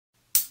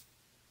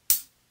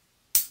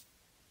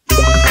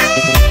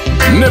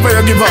Never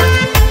you give up,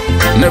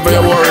 never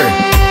you worry.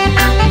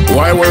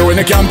 Why worry when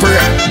you can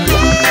pray?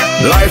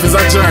 Life is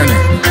a journey.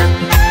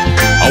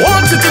 I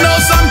want you to know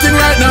something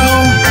right now.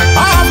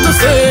 I have to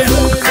say,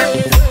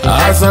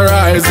 as I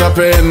rise up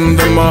in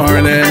the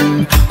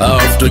morning, I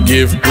have to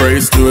give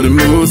praise to the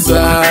Most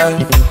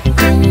High.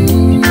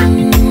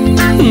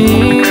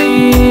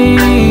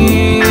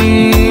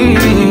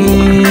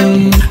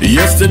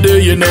 Yesterday,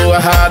 you know, I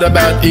had a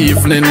bad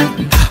evening.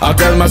 I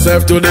tell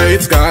myself today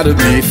it's gotta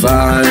be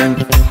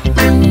fine.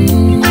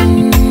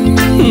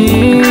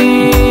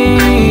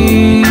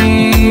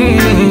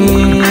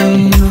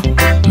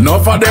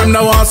 Enough of them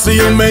now want to see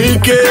you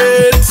make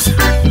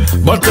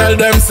it, but tell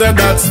them say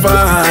that's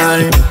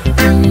fine.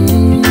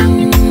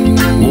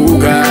 Oh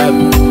God.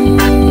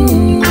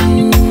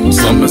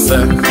 Some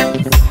say,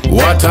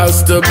 what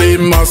has to be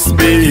must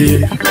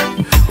be.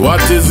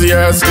 What is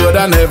yours could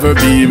never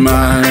be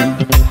mine.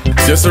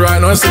 Just right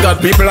now, so got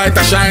people like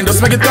to shine.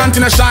 Just make it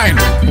continue to shine.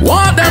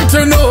 Want them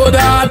to know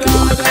that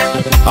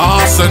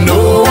also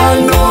no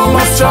one know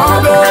my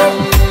struggle,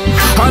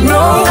 and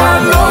no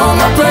one know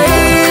my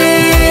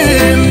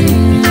pain.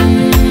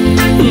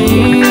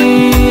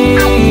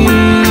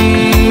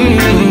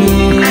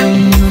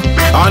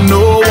 And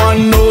no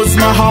one knows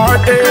my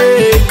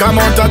heartache.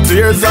 Amount of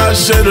tears I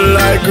shed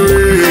like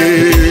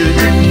rain.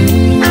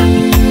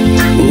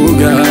 Oh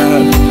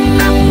God.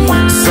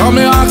 Some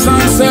me ask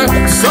and say,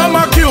 some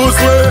accuse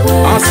me,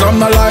 and some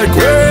not like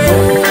me.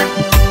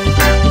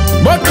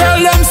 But tell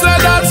them say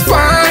that's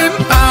fine.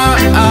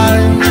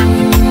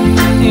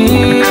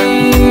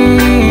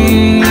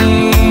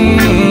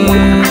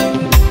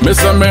 Me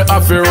say me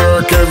have to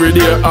work every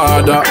day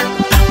harder,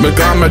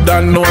 because me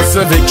don't know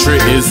say victory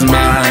is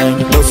mine.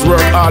 Just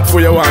work hard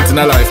for your want in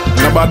a life.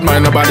 No bad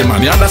mind, nobody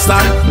man, you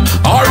understand?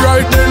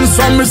 Alright then,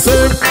 some me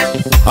say,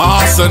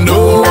 also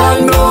no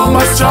one know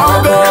my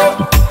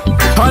struggle,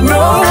 and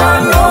no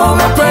one know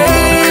my pain.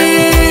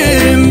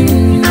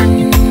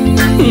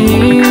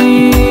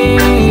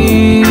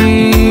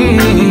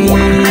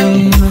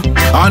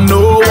 And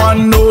no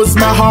one knows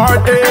my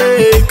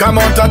heartache.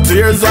 Amount of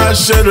tears I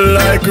shed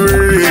like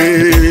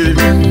rain.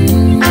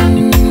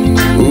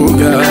 Oh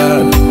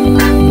God.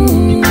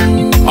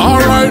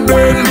 Alright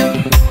then,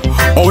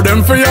 how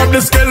them free up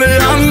the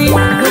skeleton?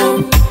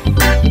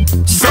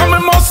 Some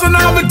mustn't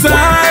have the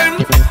time.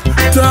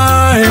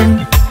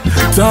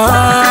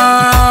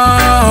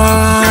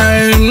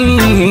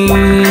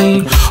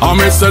 I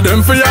miss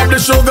them free up the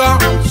sugar.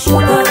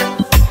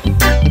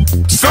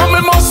 Some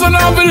mustn't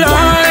have the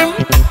lime.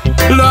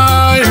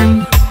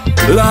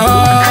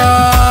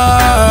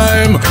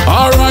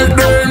 Alright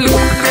then,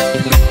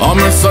 I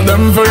miss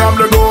them free up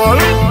the gold.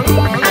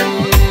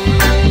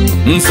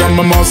 Some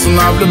mustn't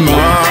have the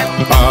mine.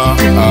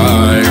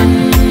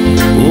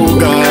 Oh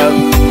God.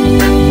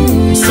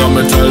 Some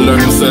tell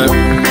them say,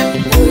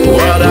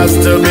 what has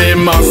to be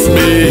must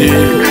be,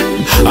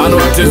 and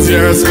what is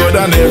yours could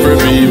never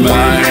be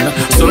mine.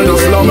 So let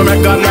us love me,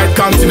 make God light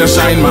continue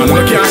shine, man.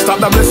 You can't stop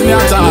the blessing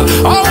at all.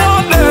 I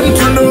want them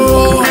to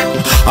know,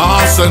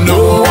 also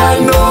no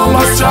one know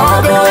my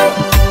struggle,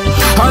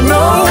 and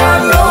no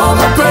one know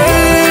my pain.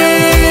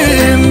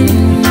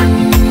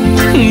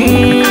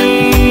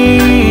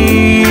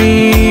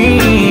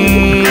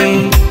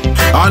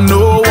 And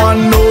no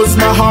one knows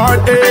my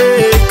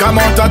heartache.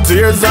 Amount of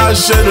tears I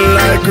shed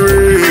like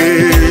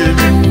rain.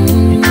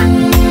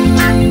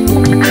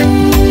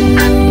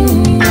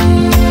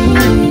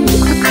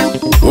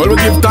 Well, we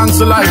give thanks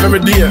to life every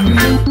day.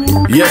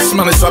 Yes,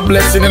 man, it's a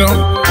blessing, you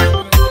know.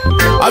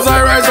 As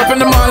I rise up in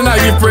the morning, I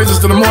give praises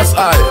to the Most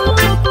High.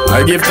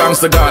 I give thanks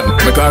to God,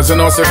 because you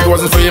know, if it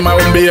wasn't for Him, I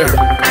wouldn't be here.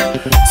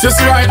 Just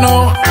right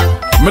now,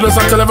 I just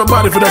tell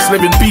everybody for just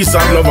live in peace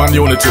and love and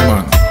unity,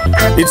 man.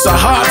 It's a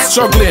hard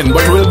struggling,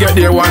 but we'll get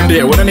there one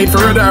day. When I need for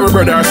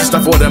brother or sister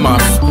for them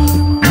off.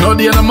 No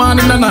day, no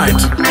morning, no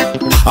night.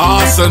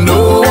 Also,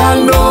 no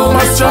one know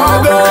my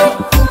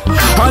struggle,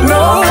 and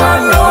no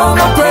one know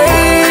my pain.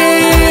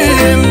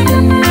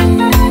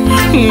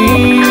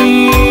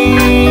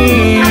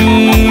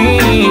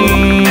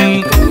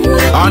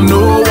 And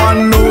no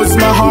one knows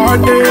my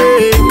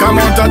heartache.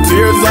 Amount of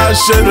tears I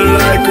shed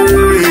like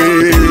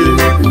rain.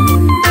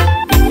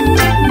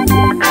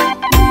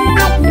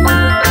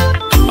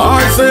 I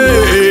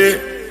say,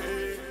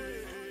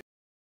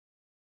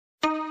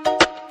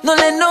 don't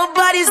let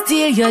nobody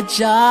steal your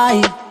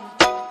joy.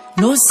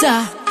 No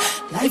sir,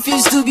 life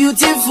is too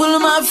beautiful,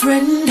 my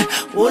friend.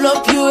 Hold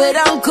up your head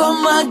and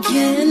come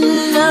again.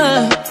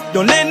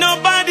 Don't let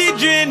nobody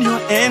drain your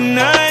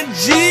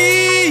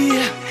energy.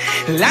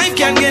 Life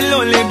can get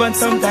lonely, but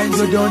sometimes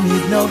you don't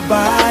need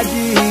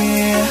nobody.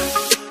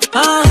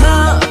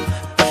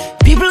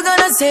 People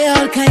gonna say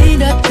all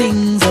kind of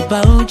things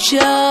about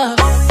you,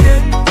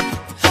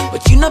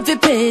 but you not fi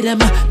pay them.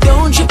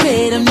 Don't you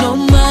pay them no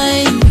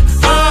mind.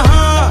 A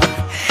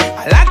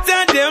lot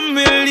of them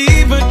will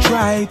even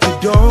try to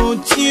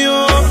don't you.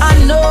 I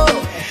know,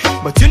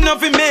 but you know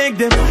fi make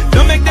them.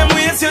 Don't make them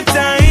waste your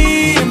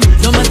time.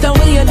 No matter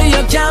what you do,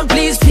 you can't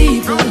please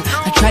people.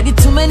 I tried it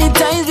too many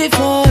times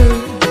before.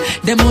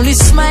 Them only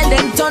smile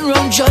then turn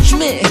round judge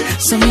me.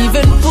 Some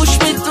even push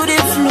me to the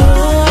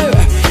floor.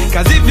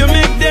 Cause if you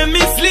make them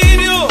mislead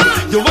you,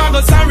 you won't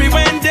go sorry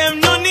when them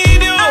no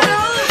need you.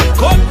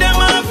 Cut them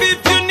off if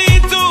you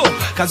need to,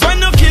 cause when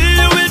no kill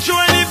you will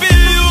surely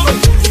bill you.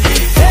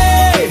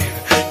 Hey,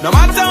 no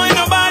matter what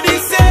nobody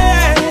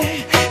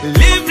say,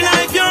 live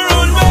life your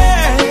own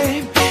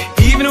way,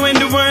 even when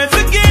the world's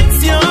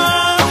against you.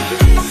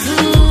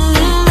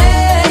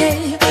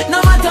 Hey, no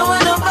matter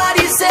what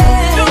nobody say,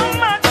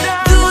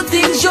 do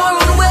things your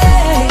own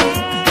way,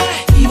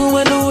 even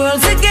when the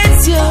world's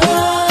against you.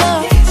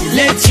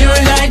 Let your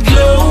light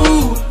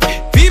glow.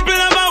 People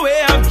have a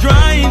way of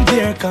drawing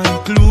their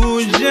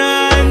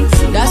conclusions.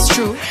 That's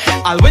true.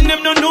 All when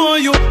them don't know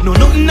you, know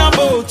nothing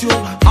about you,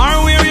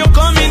 or where you're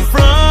coming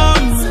from.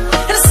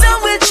 And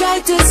some will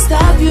try to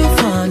stop you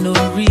for no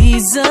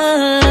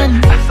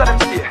reason,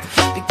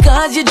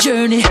 because your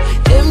journey,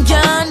 them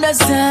can't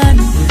understand.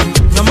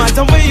 No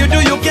matter what you do,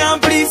 you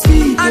can't please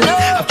me. I know.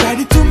 I've tried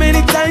it too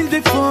many times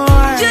before.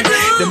 You do.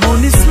 Them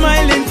only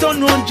smile and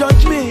don't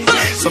judge me.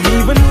 Some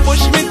even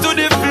push me to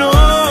the floor.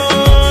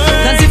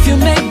 Cause if you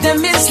make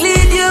them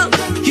mislead you,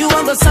 you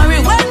won't go sorry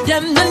when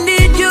them don't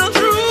need you.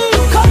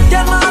 Cut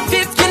them off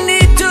if you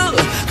need to,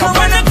 cause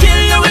when I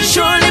kill you, will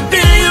surely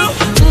bill you.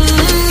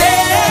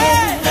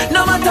 Hey,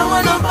 no matter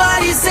what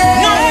nobody say,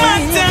 No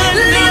matter,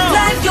 live no.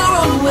 life your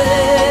own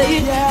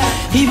way,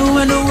 even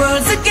when the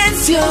world's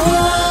against you.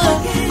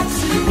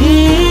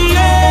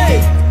 Hey,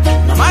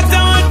 no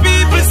matter what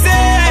people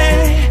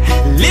say,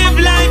 live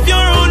life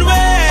your own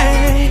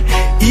way,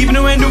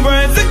 even when the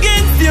world's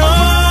against you.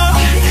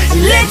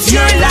 Let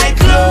your light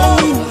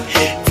glow.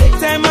 Take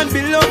time and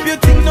build up your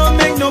thing. Don't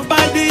make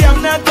nobody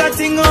have not a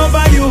thing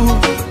over you.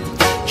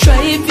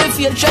 Try if you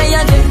feel, try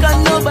again, cause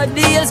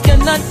nobody else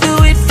cannot do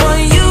it for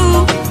you.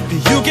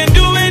 You can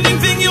do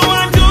anything you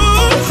want to.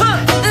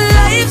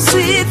 Life's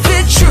sweet,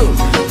 fit true.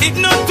 It's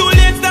not too